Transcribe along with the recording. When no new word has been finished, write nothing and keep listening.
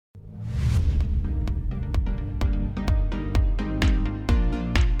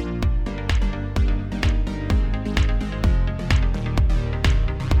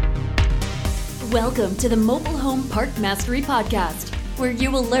Welcome to the Mobile Home Park Mastery Podcast, where you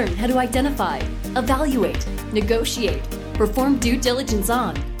will learn how to identify, evaluate, negotiate, perform due diligence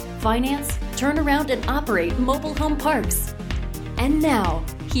on, finance, turn around, and operate mobile home parks. And now,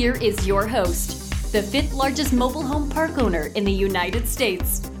 here is your host, the fifth largest mobile home park owner in the United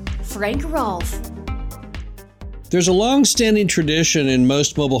States, Frank Rolfe. There's a long-standing tradition in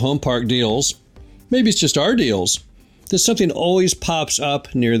most mobile home park deals, maybe it's just our deals, that something always pops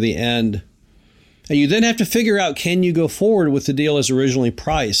up near the end. And you then have to figure out, can you go forward with the deal as originally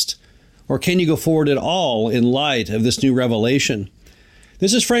priced? Or can you go forward at all in light of this new revelation?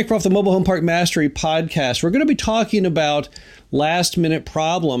 This is Frank Rolfe, the Mobile Home Park Mastery Podcast. We're going to be talking about last-minute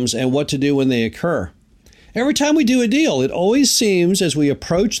problems and what to do when they occur. Every time we do a deal, it always seems as we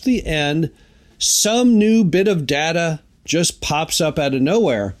approach the end, some new bit of data just pops up out of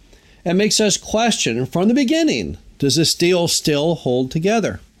nowhere and makes us question from the beginning, does this deal still hold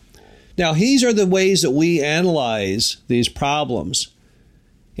together? Now, these are the ways that we analyze these problems.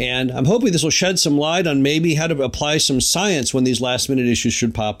 And I'm hoping this will shed some light on maybe how to apply some science when these last minute issues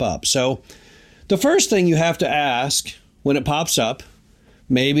should pop up. So the first thing you have to ask when it pops up,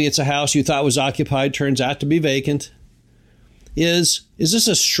 maybe it's a house you thought was occupied, turns out to be vacant, is this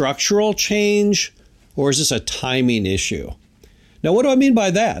a structural change or is this a timing issue? Now, what do I mean by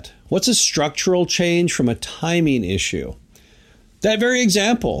that? What's a structural change from a timing issue? That very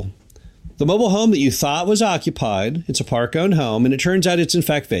example, the mobile home that you thought was occupied, it's a park-owned home, and it turns out it's in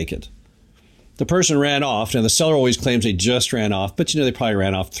fact vacant. The person ran off. Now, the seller always claims they just ran off, but they probably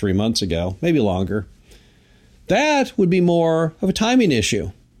ran off 3 months ago, maybe longer. That would be more of a timing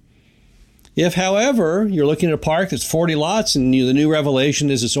issue. If, however, you're looking at a park that's 40 lots and the new revelation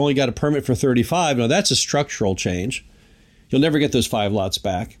is it's only got a permit for 35, now that's a structural change. You'll never get those 5 lots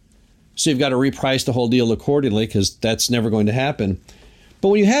back. So you've got to reprice the whole deal accordingly because that's never going to happen. But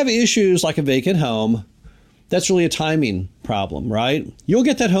when you have issues like a vacant home, that's really a timing problem, right? You'll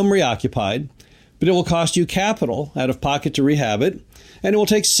get that home reoccupied, but it will cost you capital out of pocket to rehab it, and it will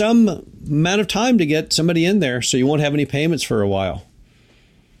take some amount of time to get somebody in there, so you won't have any payments for a while.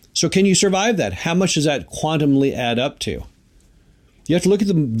 So can you survive that? How much does that quantumly add up to? You have to look at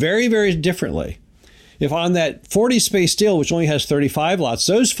them very, very differently. If on that 40 space deal, which only has 35 lots,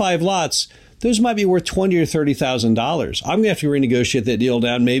 those 5 lots, those might be worth $20,000 or $30,000. I'm going to have to renegotiate that deal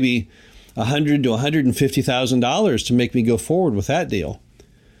down maybe $100,000 to $150,000 to make me go forward with that deal.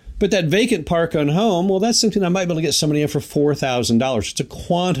 But that vacant park-owned home, well, that's something I might be able to get somebody in for $4,000. It's a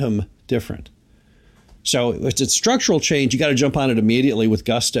quantum different. So if it's a structural change, you got to jump on it immediately with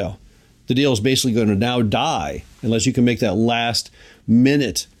gusto. The deal is basically going to now die unless you can make that last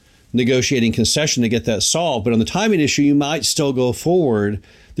minute negotiating concession to get that solved. But on the timing issue, you might still go forward,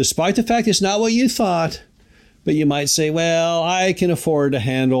 despite the fact it's not what you thought. But you might say, well, I can afford to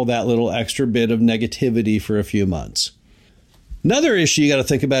handle that little extra bit of negativity for a few months. Another issue you got to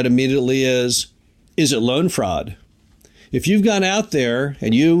think about immediately is it loan fraud? If you've gone out there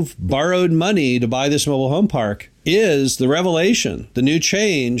and you've borrowed money to buy this mobile home park, is the revelation, the new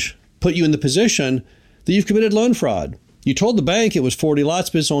change, put you in the position that you've committed loan fraud? You told the bank it was 40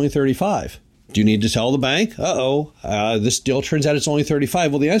 lots, but it's only 35. Do you need to tell the bank, this deal turns out it's only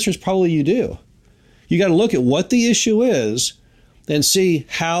 35? Well, the answer is probably you do. You got to look at what the issue is and see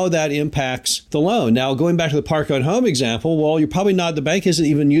how that impacts the loan. Now, going back to the park-owned home example, well, you're probably not, the bank isn't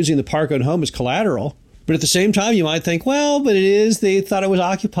even using the park-owned home as collateral. But at the same time, you might think, well, but they thought it was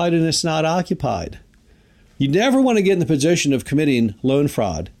occupied and it's not occupied. You never want to get in the position of committing loan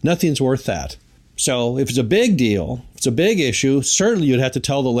fraud. Nothing's worth that. So if it's a big deal, if it's a big issue, certainly you'd have to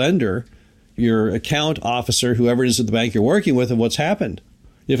tell the lender, your account officer, whoever it is at the bank you're working with, of what's happened.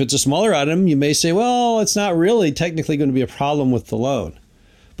 If it's a smaller item, you may say, well, it's not really technically going to be a problem with the loan.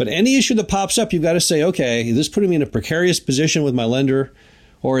 But any issue that pops up, you've got to say, okay, is this putting me in a precarious position with my lender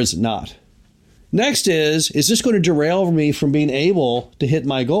or is it not? Next is this going to derail me from being able to hit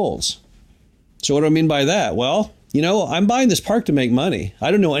my goals? So what do I mean by that? Well, I'm buying this park to make money.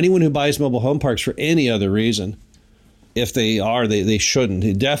 I don't know anyone who buys mobile home parks for any other reason. If they are, they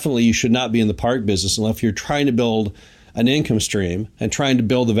shouldn't. Definitely, you should not be in the park business unless you're trying to build an income stream and trying to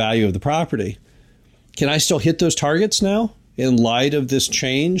build the value of the property. Can I still hit those targets now in light of this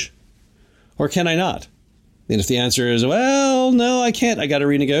change? Or can I not? And if the answer is, well, no, I can't, I got to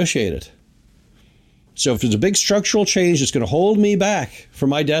renegotiate it. So if there's a big structural change that's going to hold me back from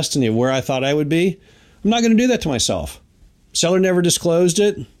my destiny of where I thought I would be, I'm not going to do that to myself. Seller never disclosed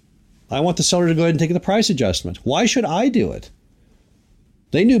it. I want the seller to go ahead and take the price adjustment. Why should I do it?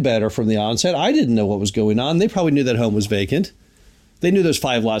 They knew better from the onset. I didn't know what was going on. They probably knew that home was vacant. They knew those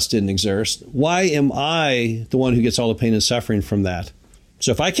 5 lots didn't exist. Why am I the one who gets all the pain and suffering from that?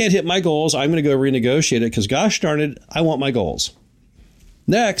 So if I can't hit my goals, I'm going to go renegotiate it because gosh darn it, I want my goals.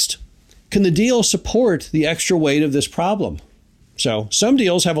 Next, can the deal support the extra weight of this problem? So some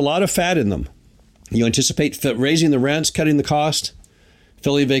deals have a lot of fat in them. You anticipate raising the rents, cutting the cost,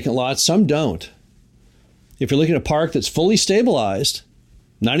 filling vacant lots. Some don't. If you're looking at a park that's fully stabilized,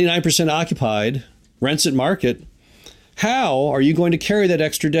 99% occupied, rents at market, how are you going to carry that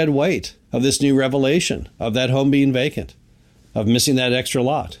extra dead weight of this new revelation, of that home being vacant, of missing that extra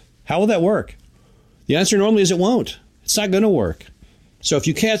lot? How will that work? The answer normally is it won't. It's not going to work. So if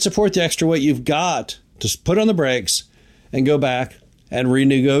you can't support the extra weight, you've got to put on the brakes and go back and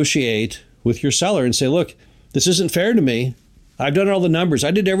renegotiate with your seller and say, look, this isn't fair to me. I've done all the numbers.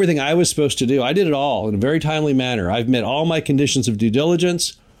 I did everything I was supposed to do. I did it all in a very timely manner. I've met all my conditions of due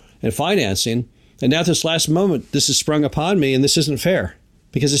diligence and financing. And now at this last moment, this has sprung upon me and this isn't fair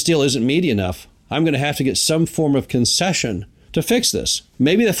because this deal isn't meaty enough. I'm going to have to get some form of concession to fix this.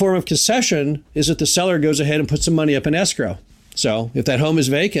 Maybe the form of concession is that the seller goes ahead and puts some money up in escrow. So if that home is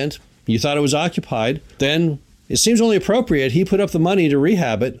vacant, you thought it was occupied, then it seems only appropriate he put up the money to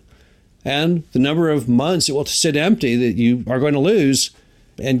rehab it, and the number of months it will sit empty that you are going to lose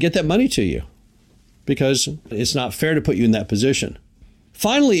and get that money to you because it's not fair to put you in that position.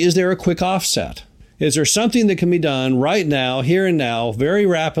 Finally, is there a quick offset? Is there something that can be done right now, here and now, very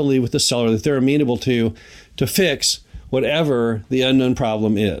rapidly with the seller that they're amenable to fix whatever the unknown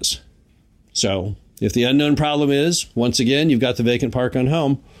problem is? So if the unknown problem is, once again, you've got the vacant park-owned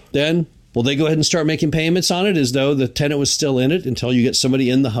home, then will they go ahead and start making payments on it as though the tenant was still in it until you get somebody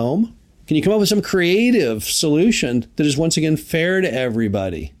in the home? Can you come up with some creative solution that is once again fair to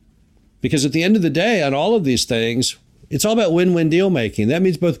everybody? Because at the end of the day, on all of these things, it's all about win-win deal making. That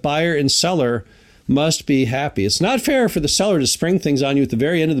means both buyer and seller must be happy. It's not fair for the seller to spring things on you at the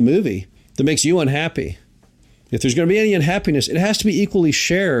very end of the movie that makes you unhappy. If there's going to be any unhappiness, it has to be equally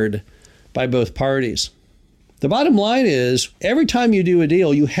shared by both parties. The bottom line is, every time you do a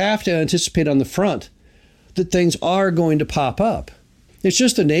deal, you have to anticipate on the front that things are going to pop up. It's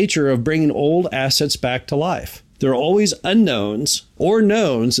just the nature of bringing old assets back to life. There are always unknowns or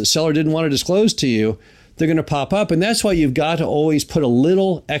knowns that seller didn't want to disclose to you. They're going to pop up, and that's why you've got to always put a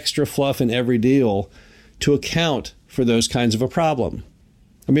little extra fluff in every deal to account for those kinds of a problem.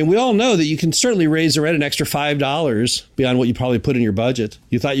 I mean, we all know that you can certainly raise the rent an extra $5 beyond what you probably put in your budget.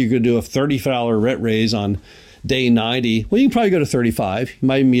 You thought you were going to do a $30 rent raise on day 90. Well, you can probably go to 35. You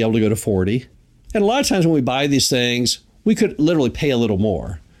might even be able to go to 40. And a lot of times when we buy these things, we could literally pay a little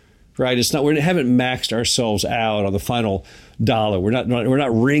more, right? It's not, we haven't maxed ourselves out on the final dollar. We're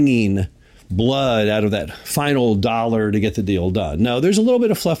not wringing blood out of that final dollar to get the deal done. No, there's a little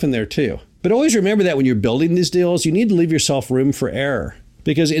bit of fluff in there too. But always remember that when you're building these deals, you need to leave yourself room for error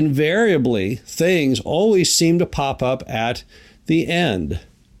because invariably things always seem to pop up at the end.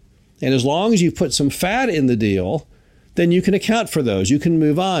 And as long as you put some fat in the deal, then you can account for those. You can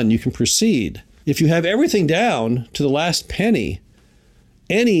move on. You can proceed. If you have everything down to the last penny,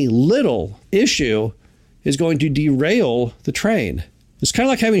 any little issue is going to derail the train. It's kind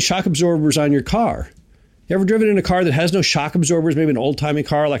of like having shock absorbers on your car. You ever driven in a car that has no shock absorbers, maybe an old-timey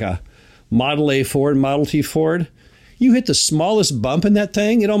car like a Model A Ford, Model T Ford? You hit the smallest bump in that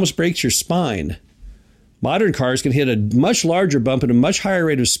thing, it almost breaks your spine. Modern cars can hit a much larger bump at a much higher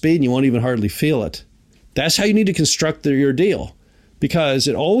rate of speed and you won't even hardly feel it. That's how you need to construct your deal, because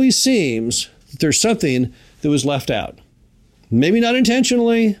it always seems that there's something that was left out. Maybe not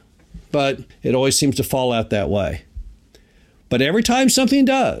intentionally, but it always seems to fall out that way. But every time something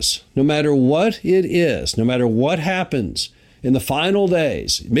does, no matter what it is, no matter what happens in the final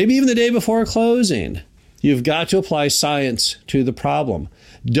days, maybe even the day before closing, you've got to apply science to the problem.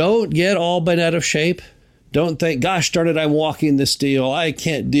 Don't get all bent out of shape. Don't think, gosh darn it, I'm walking this deal. I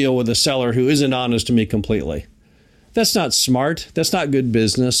can't deal with a seller who isn't honest to me completely. That's not smart. That's not good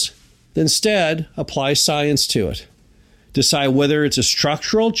business. Instead, apply science to it. Decide whether it's a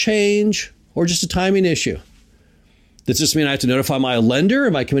structural change or just a timing issue. Does this mean I have to notify my lender?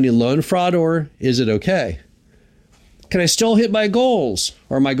 Am I committing loan fraud, or is it okay? Can I still hit my goals,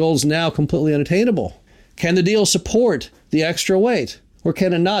 or are my goals now completely unattainable? Can the deal support the extra weight, or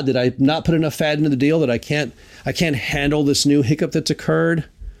can it not? Did I not put enough fat into the deal that I can't handle this new hiccup that's occurred?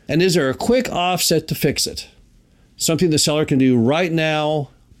 And is there a quick offset to fix it? Something the seller can do right now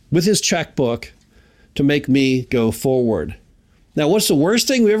with his checkbook to make me go forward. Now, what's the worst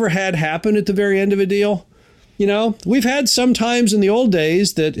thing we ever had happen at the very end of a deal? You know, we've had some times in the old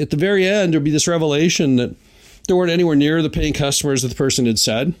days that at the very end there'd be this revelation that there weren't anywhere near the paying customers that the person had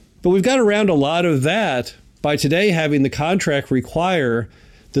said. But we've got around a lot of that by today having the contract require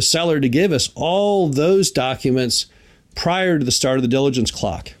the seller to give us all those documents prior to the start of the diligence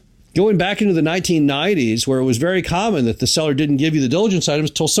clock. Going back into the 1990s, where it was very common that the seller didn't give you the diligence items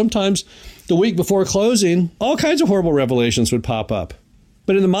until sometimes the week before closing, all kinds of horrible revelations would pop up.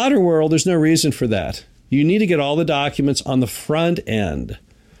 But in the modern world, there's no reason for that. You need to get all the documents on the front end.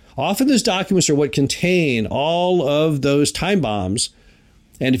 Often those documents are what contain all of those time bombs.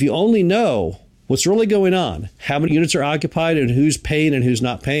 And if you only know what's really going on, how many units are occupied and who's paying and who's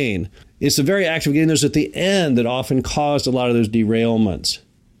not paying, it's the very act of getting those at the end that often caused a lot of those derailments.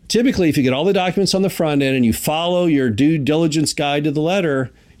 Typically, if you get all the documents on the front end and you follow your due diligence guide to the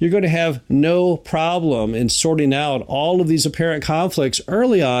letter, you're going to have no problem in sorting out all of these apparent conflicts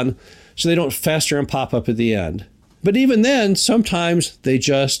early on so they don't fester and pop up at the end. But even then, sometimes they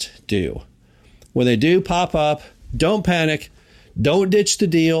just do. When they do pop up, don't panic, don't ditch the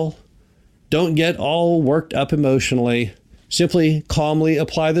deal, don't get all worked up emotionally. Simply calmly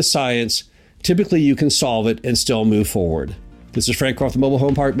apply the science. Typically, you can solve it and still move forward. This is Frank Croft, the Mobile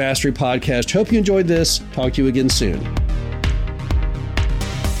Home Park Mastery Podcast. Hope you enjoyed this. Talk to you again soon.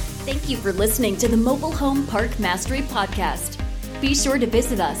 Thank you for listening to the Mobile Home Park Mastery Podcast. Be sure to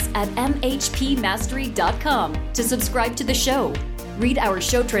visit us at mhpmastery.com to subscribe to the show, read our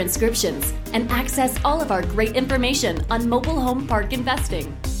show transcriptions, and access all of our great information on mobile home park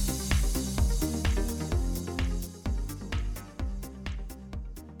investing.